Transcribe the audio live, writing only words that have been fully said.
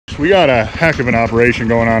we got a heck of an operation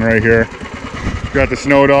going on right here. We got the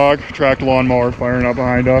snow dog, tracked lawnmower firing up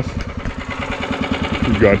behind us.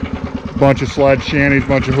 We've got a bunch of sled shanties, a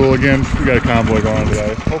bunch of hooligans. We got a convoy going on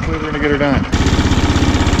today. Hopefully we're gonna get her done.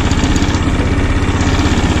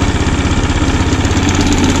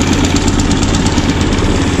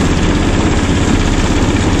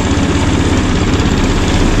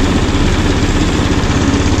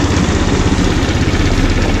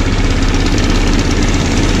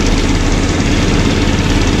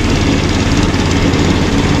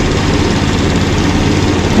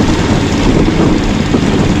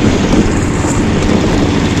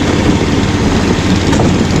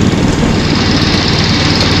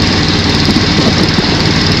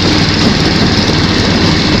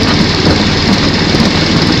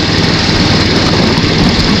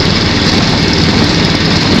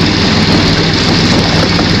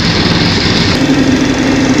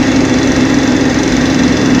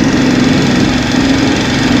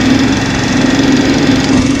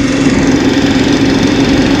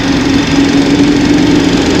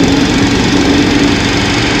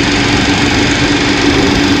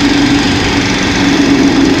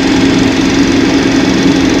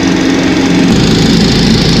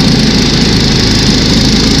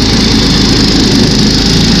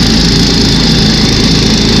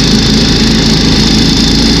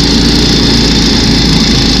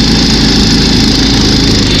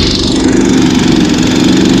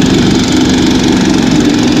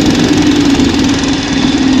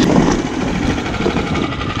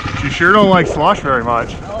 Sure don't like slush very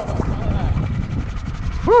much. No.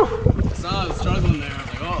 Whew. I saw I was struggling there. I was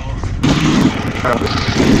like, uh-oh.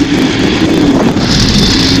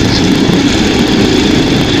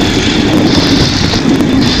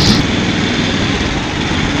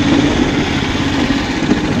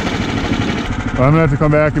 I'm gonna have to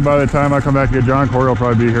come back, and by the time I come back to get John, Corey will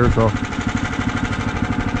probably be here, so.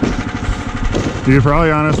 You could probably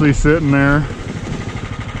honestly sit in there.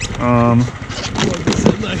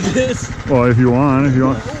 Like this. Well, if you want. Oh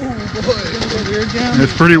boy, it's weird down.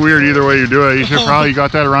 It's pretty weird either way you do it. You should probably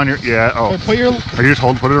got that around your, yeah, oh. Put your, Or you just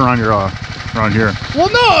put it around your, around here. well,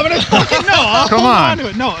 no, I'm gonna fucking, no, I'll Come hold on. to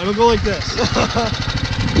it. No, it'll go like this.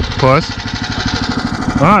 Puss.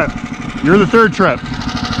 All right, you're the third trip.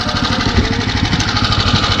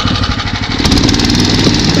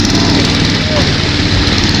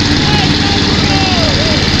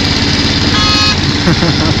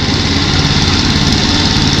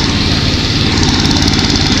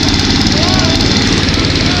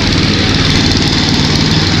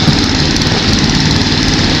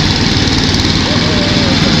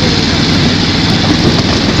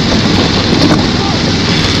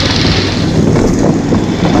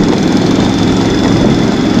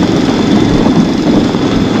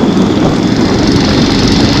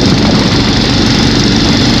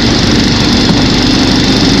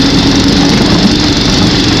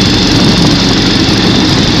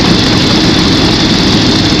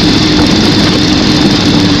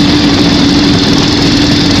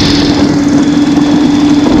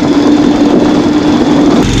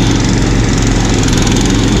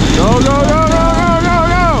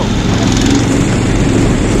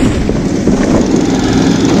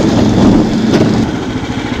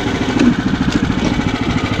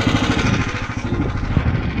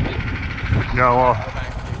 Yeah, well,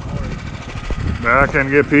 back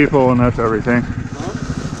and get people, and that's everything.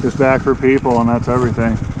 Huh? Just back for people, and that's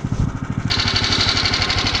everything.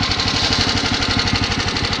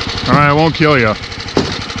 All right, I won't kill you.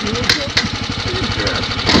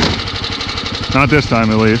 Not this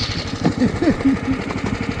time, at least.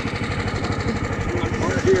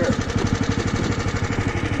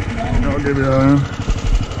 I'll give you that one.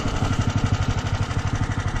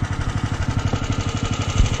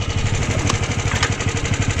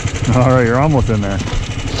 All right, you're almost in there.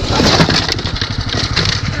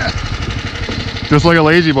 Just like a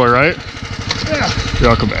lazy boy, right? Yeah. Yeah,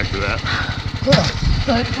 I'll come back to that.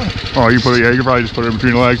 Oh, you put it, yeah, you can probably just put it in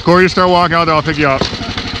between the legs. Corey, you start walking out there, I'll pick you up.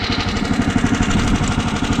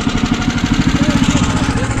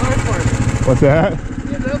 What's that?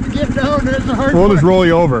 Get down, there's a hard We'll just roll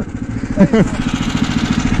you over.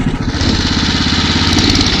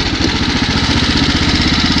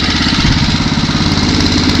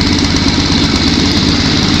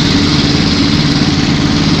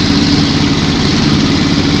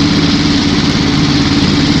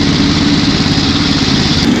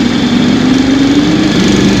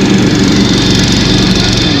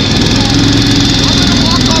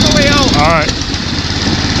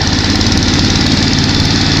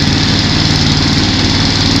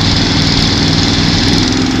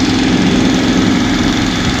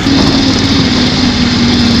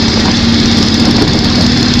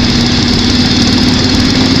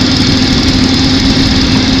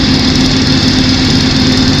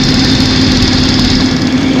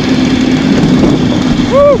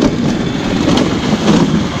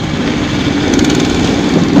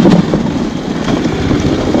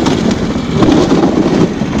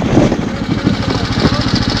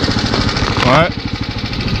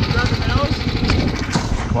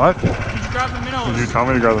 tell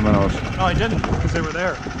me to grab the minnows. No, I didn't, because they were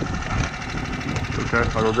there. Okay,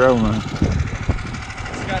 I'll go grab them then.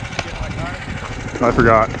 Forgot to get my car. I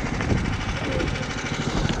forgot.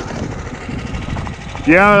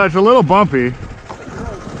 Yeah, that's a little bumpy,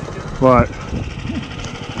 but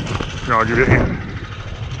here, I'll give you a hand.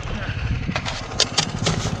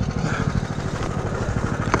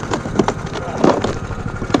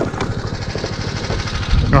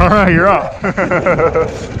 All right, you're up.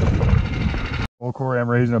 Oh, Corey, I'm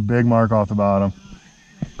raising a big mark off the bottom.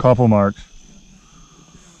 Couple marks.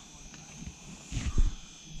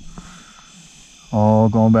 Oh,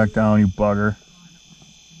 going back down, you bugger.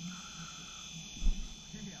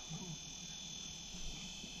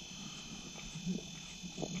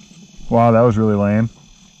 Wow, that was really lame.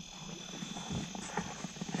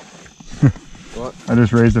 What? I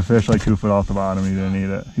just raised a fish like 2 foot off the bottom. He didn't eat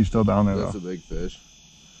it. He's still down there That's though. a big fish.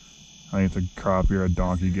 I think it's a crappie or a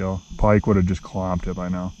donkey gill. Pike would have just clomped it by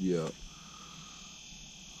now. Yeah.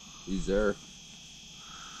 He's there.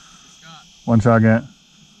 1 second.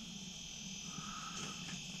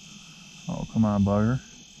 Oh, come on, bugger.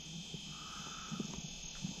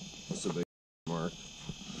 That's a big mark.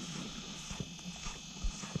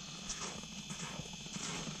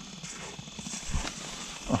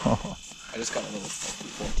 Oh. I just got a little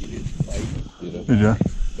 14 inch bite. Did ya?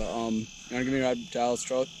 But you wanna give me a ride to Al's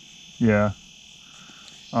truck? Yeah.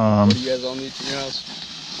 What do you guys all need from your house?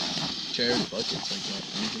 Chairs, buckets, like that.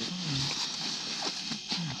 Anything?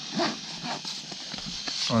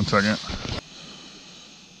 1 second.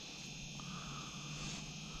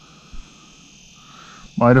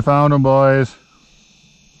 Might have found him, boys.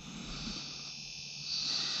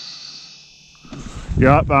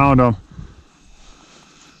 Yep, found him.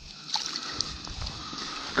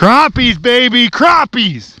 Crappies, baby,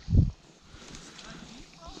 crappies!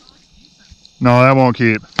 No, that won't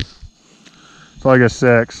keep. It's like a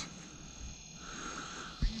 6.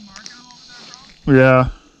 Yeah.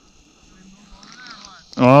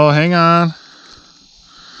 Oh, hang on.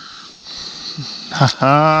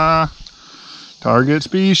 Haha. Target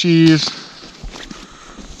species.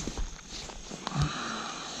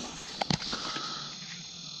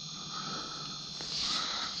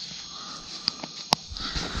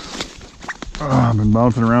 I've been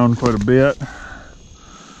bouncing around quite a bit.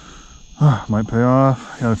 Might pay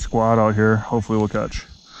off. Got a squad out here. Hopefully we'll catch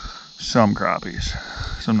some crappies.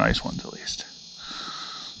 Some nice ones at least.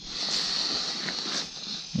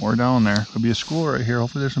 More down there. Could be a school right here.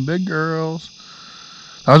 Hopefully there's some big girls.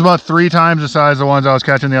 That was about 3 times the size of the ones I was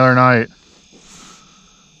catching the other night.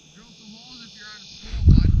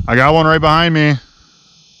 I got one right behind me.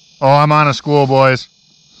 Oh, I'm on a school, boys.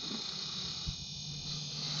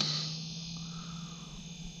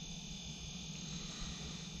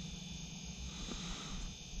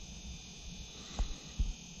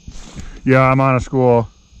 Yeah, I'm on a school.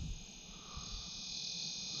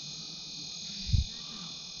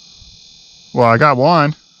 Well, I got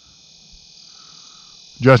one.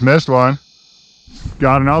 Just missed one.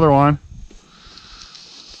 Got another one.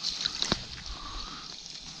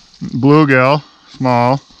 Bluegill,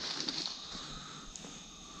 small.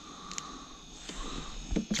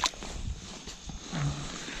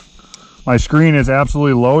 My screen is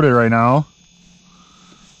absolutely loaded right now.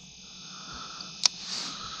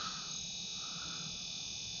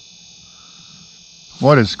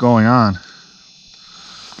 What is going on?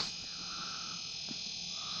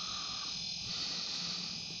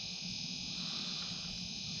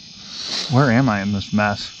 Where am I in this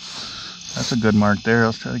mess? That's a good mark there.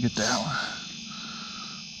 Let's try to get that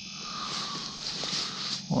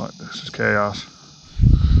one. What? This is chaos.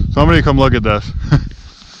 Somebody come look at this.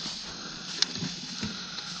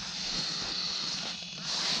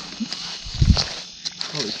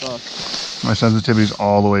 Holy fuck. My sensitivity's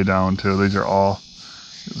all the way down too. This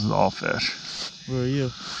is all fish. Where are you?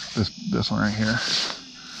 This one right here.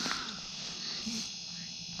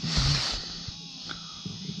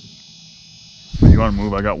 You want to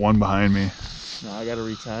move? I got one behind me. No, I gotta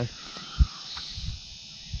retie. I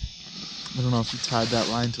don't know if you tied that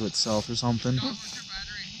line to itself or something.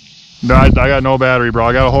 No, I got no battery, bro.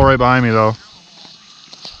 I got a hole right behind me though.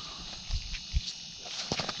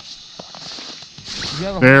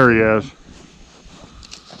 There he is.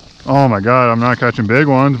 Oh my god, I'm not catching big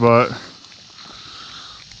ones, but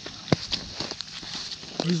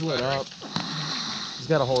he's lit up. He's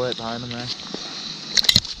got a hole right behind him there.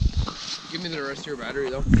 Give me the rest of your battery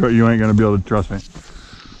though. you ain't gonna be able to trust me.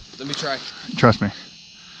 Let me try. Trust me.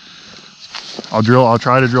 I'll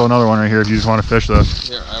try to drill another one right here if you just want to fish this.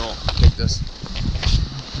 Here, I will take this.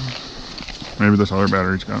 Maybe this other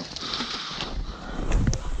battery's got.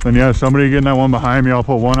 Then yeah, somebody getting that one behind me. I'll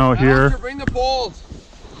put one out here. Bring the poles.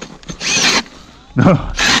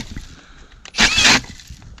 No.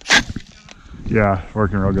 Yeah,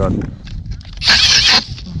 working real good.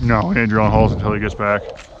 No, we ain't drilling holes until he gets back.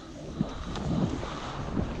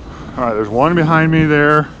 All right, there's one behind me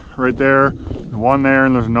there, right there, one there,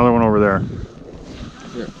 and there's another one over there.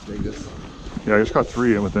 Here, take this. Yeah, I just got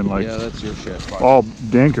 3 within like. Yeah, that's your shit. Fine. All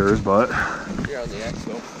dinkers, but You're on the X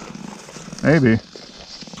though. maybe.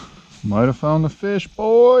 Might have found the fish,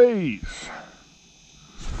 boys.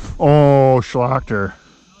 Oh, Schlachter.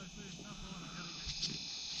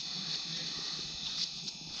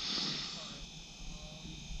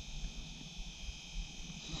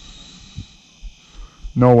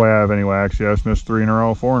 No way I have any wax. Yes, missed 3 in a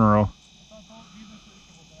row, 4 in a row.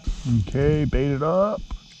 Okay, bait it up.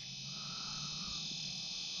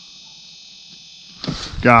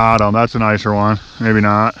 Got him. That's a nicer one. Maybe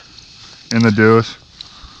not. In the deuce.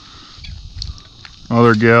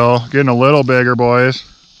 Another gill. Getting a little bigger, boys.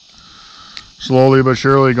 Slowly but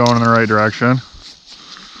surely going in the right direction.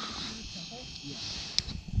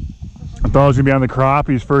 I thought it was going to be on the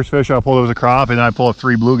crappies. First fish I pulled, it was a crappie, and then I pulled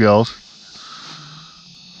 3 bluegills.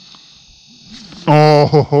 Oh,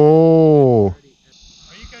 ho, ho.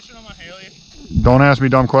 Are you catching on my Haley? Don't ask me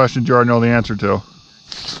dumb questions you already know the answer to.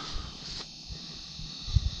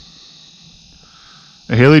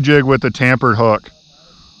 A Haley jig with the tampered hook.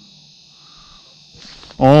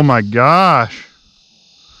 Oh my gosh.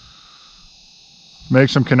 Make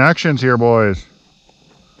some connections here, boys.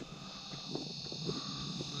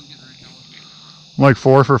 I'm like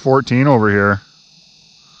 4 for 14 over here.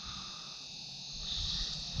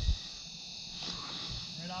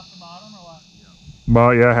 Right off the bottom or what?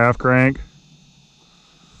 About, yeah, half crank.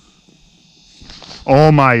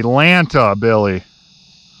 Oh my Lanta, Billy.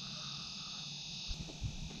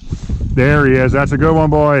 There he is. That's a good one,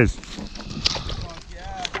 boys.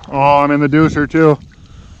 Oh, I'm in the deucer too.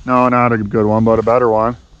 No, not a good one, but a better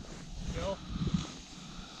one. Gill?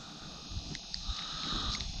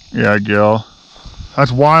 Yeah, gill.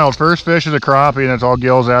 That's wild. First fish is a crappie, and it's all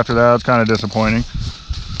gills after that. It's kind of disappointing.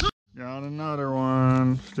 Got another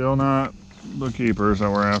one. Still not the keepers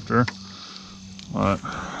that we're after, but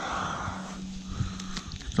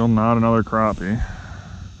still not another crappie.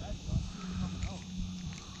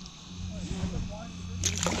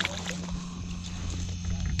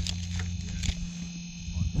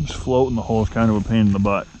 Just floating the hole is kind of a pain in the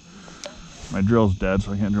butt. My drill's dead,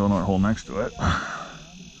 so I can't drill another hole next to it.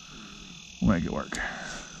 We'll make it work.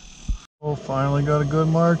 Oh, finally got a good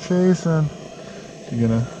mark chasing. You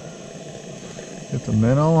gonna get the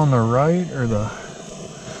minnow on the right or the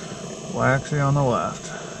waxy on the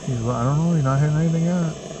left? I don't know, he's not hitting anything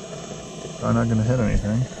yet. Probably not gonna hit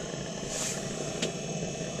anything.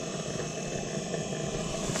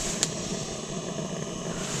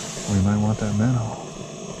 We might want that minnow.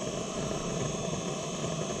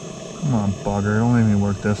 Come on, bugger, don't make me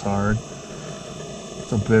work this hard.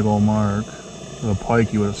 It's a big old mark. With a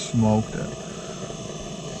pike, you would have smoked it.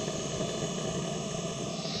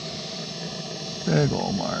 Big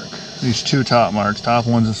old mark. These 2 top marks. Top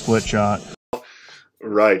one's a split shot.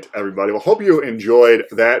 Right, everybody. Well, hope you enjoyed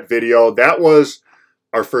that video. That was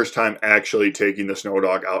our first time actually taking the snow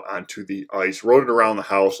dog out onto the ice. Rode it around the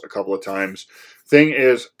house a couple of times. Thing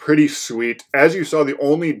is pretty sweet. As you saw, the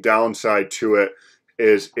only downside to it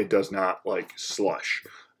is it does not like slush.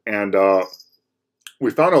 And we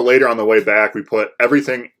found out later on the way back, we put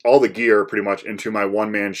everything, all the gear pretty much into my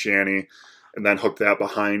one-man shanty and then hooked that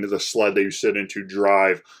behind the sled that you sit in to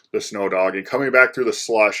drive the snow dog. And coming back through the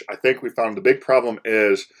slush, I think we found the big problem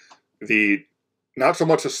is not so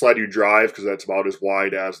much the sled you drive, because that's about as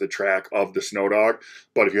wide as the track of the snow dog,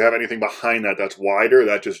 but if you have anything behind that that's wider,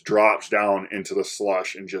 that just drops down into the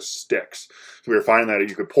slush and just sticks. So we were finding that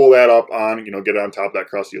you could pull that up on, get it on top of that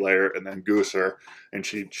crusty layer and then goose her, and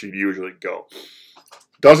she'd usually go.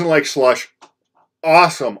 Doesn't like slush.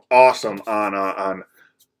 Awesome on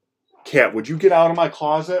Cat. Would you get out of my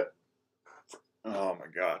closet? Oh my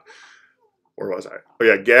God. Where was I? Oh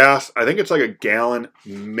yeah, gas. I think it's like a gallon,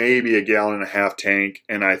 maybe a gallon and a half tank.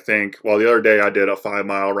 And I think, well, the other day I did a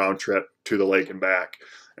 5-mile round trip to the lake and back,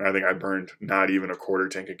 and I think I burned not even a quarter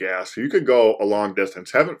tank of gas. So you could go a long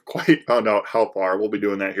distance. Haven't quite found out how far. We'll be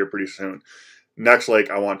doing that here pretty soon. Next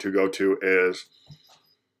lake I want to go to is,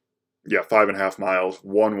 yeah, 5.5 miles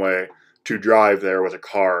one way to drive there with a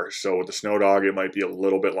car. So with the snow dog, it might be a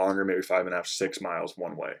little bit longer, maybe 5.5, 6 miles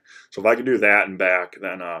one way. So if I can do that and back,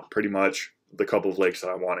 then pretty much the couple of lakes that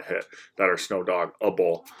I want to hit that are snow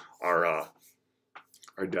dog-able are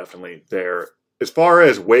definitely there As far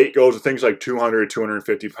as weight goes, things like 200,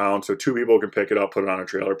 250 pounds. So 2 people can pick it up, put it on a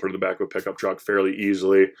trailer, put it in the back of a pickup truck fairly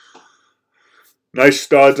easily. Nice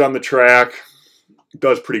studs on the track.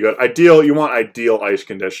 Does pretty good. You want ideal ice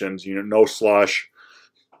conditions. You know, no slush.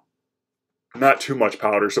 Not too much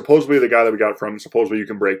powder. Supposedly the guy that we got from, supposedly you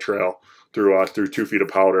can break trail through 2 feet of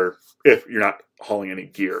powder if you're not hauling any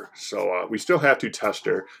gear. So we still have to test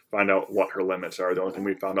her, find out what her limits are. The only thing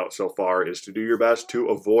we found out so far is to do your best to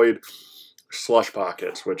avoid slush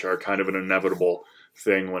pockets, which are kind of an inevitable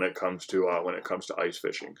thing when it comes to ice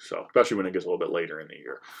fishing. So especially when it gets a little bit later in the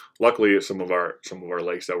year. Luckily, some of our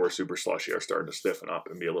lakes that were super slushy are starting to stiffen up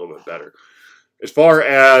and be a little bit better. As far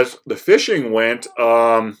as the fishing went,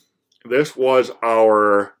 this was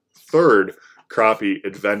our 3rd crappie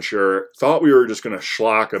adventure. Thought we were just going to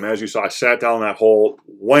schlock them. As you saw, I sat down that hole,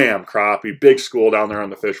 wham, crappie. Big school down there on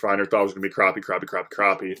the fish finder. Thought it was going to be crappie, crappie, crappie,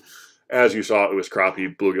 crappie. As you saw, it was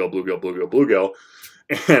crappie, bluegill, bluegill, bluegill, bluegill.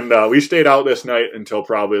 And we stayed out this night until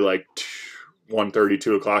probably like 1:30,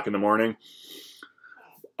 2 o'clock in the morning.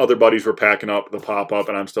 Other buddies were packing up the pop-up,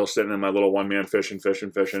 and I'm still sitting in my little one-man fishing.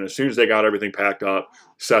 As soon as they got everything packed up,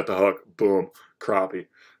 set the hook, boom, crappie.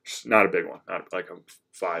 Not a big one, not like a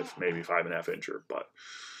 5, maybe 5.5 incher. But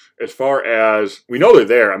as far as, we know they're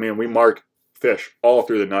there. I mean, we mark fish all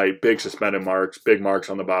through the night, big suspended marks, big marks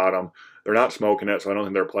on the bottom. They're not smoking it, so I don't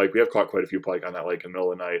think they're pike. We have caught quite a few pike on that lake in the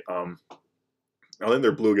middle of the night. I think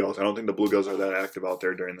they're bluegills. I don't think the bluegills are that active out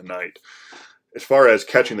there during the night. As far as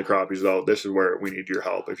catching the crappies, though, this is where we need your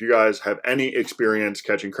help. If you guys have any experience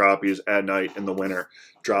catching crappies at night in the winter,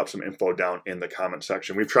 drop some info down in the comment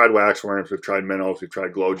section. We've tried waxworms, we've tried minnows, we've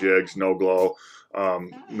tried glow jigs, no glow,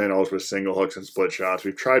 minnows with single hooks and split shots.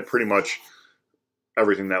 We've tried pretty much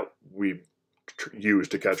everything that we've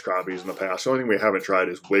used to catch crappies in the past. The only thing we haven't tried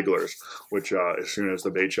is wigglers, which as soon as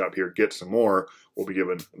the bait shop here gets some more, we'll be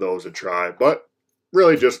giving those a try. But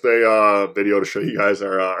really just a video to show you guys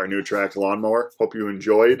our new tracked lawnmower. Hope you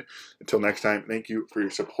enjoyed. Until next time, thank you for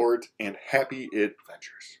your support and happy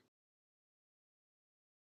adventures.